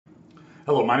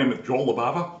Hello, my name is Joel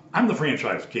Libava. I'm the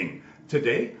Franchise King.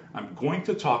 Today, I'm going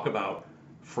to talk about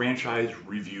franchise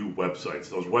review websites.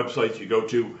 Those websites you go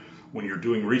to when you're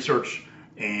doing research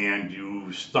and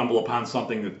you stumble upon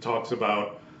something that talks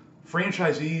about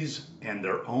franchisees and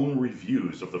their own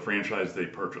reviews of the franchise they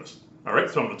purchased. All right,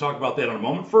 so I'm going to talk about that in a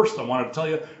moment. First, I want to tell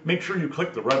you, make sure you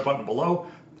click the red button below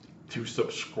to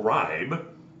subscribe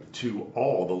to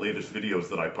all the latest videos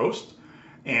that I post.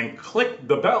 And click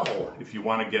the bell if you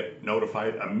want to get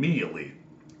notified immediately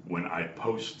when I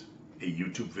post a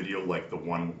YouTube video like the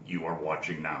one you are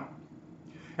watching now.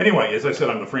 Anyway, as I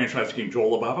said, I'm the Franchise King,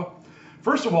 Joel Libava.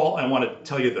 First of all, I want to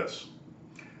tell you this.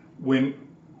 When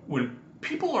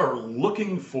people are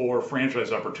looking for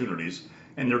franchise opportunities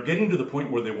and they're getting to the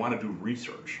point where they want to do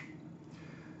research,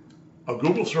 a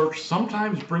Google search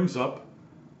sometimes brings up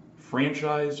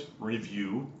franchise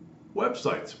review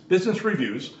websites, business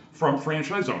reviews from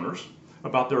franchise owners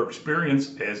about their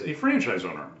experience as a franchise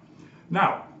owner.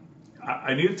 Now,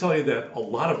 I need to tell you that a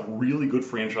lot of really good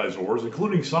franchisors,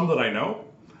 including some that I know,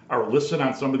 are listed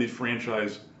on some of these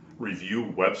franchise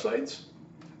review websites.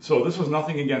 So this is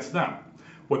nothing against them.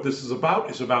 What this is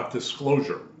about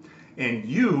disclosure. And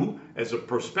you, as a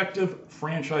prospective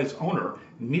franchise owner,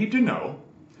 need to know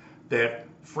that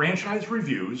franchise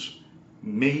reviews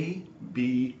may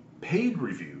be paid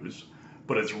reviews,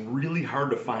 but it's really hard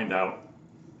to find out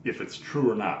if it's true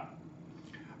or not.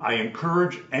 I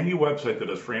encourage any website that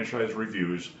does franchise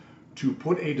reviews to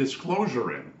put a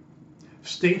disclosure in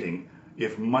stating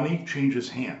if money changes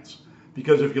hands.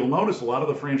 Because if you'll notice, a lot of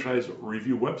the franchise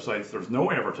review websites, there's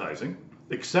no advertising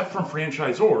except from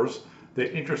franchisors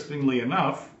that, interestingly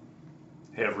enough,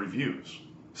 have reviews.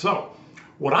 So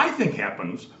what I think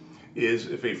happens is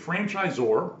if a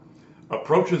franchisor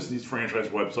approaches these franchise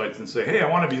websites and say, hey, I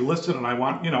want to be listed and I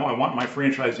want my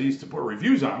franchisees to put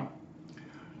reviews on.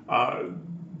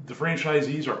 The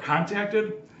franchisees are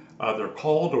contacted, they're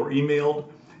called or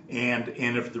emailed, and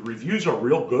if the reviews are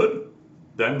real good,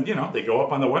 then they go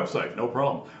up on the website, no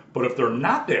problem. But if they're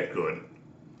not that good,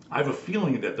 I have a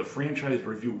feeling that the franchise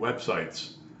review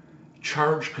websites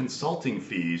charge consulting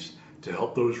fees to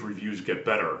help those reviews get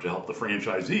better, to help the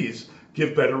franchisees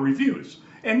give better reviews.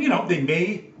 And they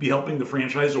may be helping the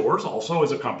franchisors also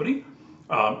as a company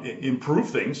improve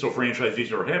things so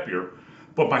franchisees are happier.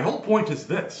 But my whole point is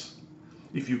this.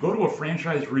 If you go to a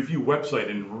franchise review website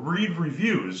and read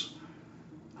reviews,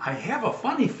 I have a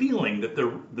funny feeling that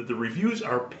the reviews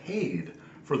are paid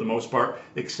for the most part,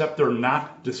 except they're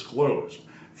not disclosed.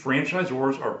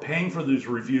 Franchisors are paying for these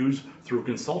reviews through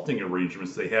consulting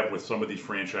arrangements they have with some of these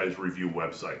franchise review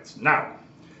websites. Now,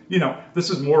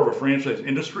 this is more of a franchise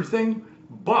industry thing.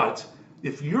 But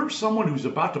if you're someone who's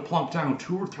about to plunk down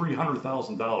 $200,000 or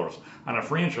 $300,000 on a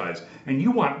franchise and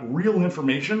you want real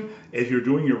information as you're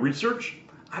doing your research,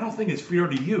 I don't think it's fair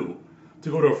to you to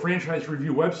go to a franchise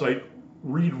review website,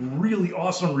 read really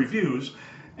awesome reviews,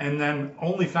 and then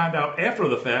only find out after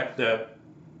the fact that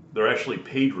they're actually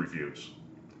paid reviews.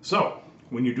 So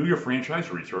when you do your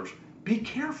franchise research, be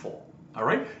careful, all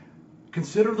right?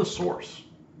 Consider the source.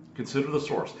 Consider the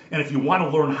source. And if you want to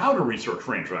learn how to research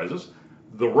franchises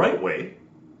the right way,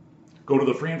 go to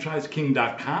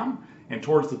thefranchiseking.com, and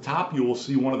towards the top you will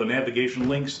see one of the navigation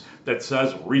links that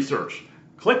says research.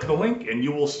 Click the link and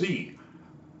you will see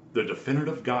the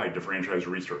definitive guide to franchise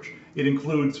research. It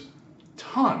includes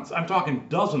tons, I'm talking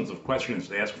dozens of questions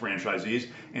to ask franchisees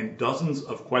and dozens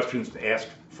of questions to ask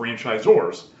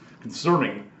franchisors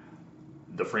concerning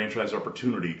the franchise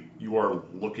opportunity you are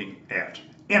looking at.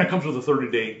 And it comes with a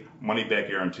 30-day money-back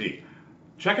guarantee.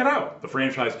 Check it out,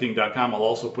 thefranchiseking.com. I'll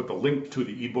also put the link to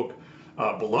the ebook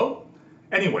below.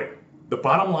 Anyway, the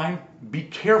bottom line, be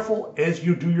careful as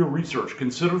you do your research.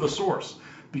 Consider the source,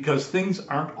 because things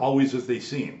aren't always as they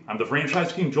seem. I'm the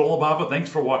Franchise King, Joel Libava.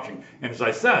 Thanks for watching. And as I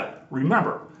said,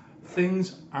 remember,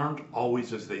 things aren't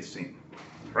always as they seem,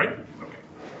 right?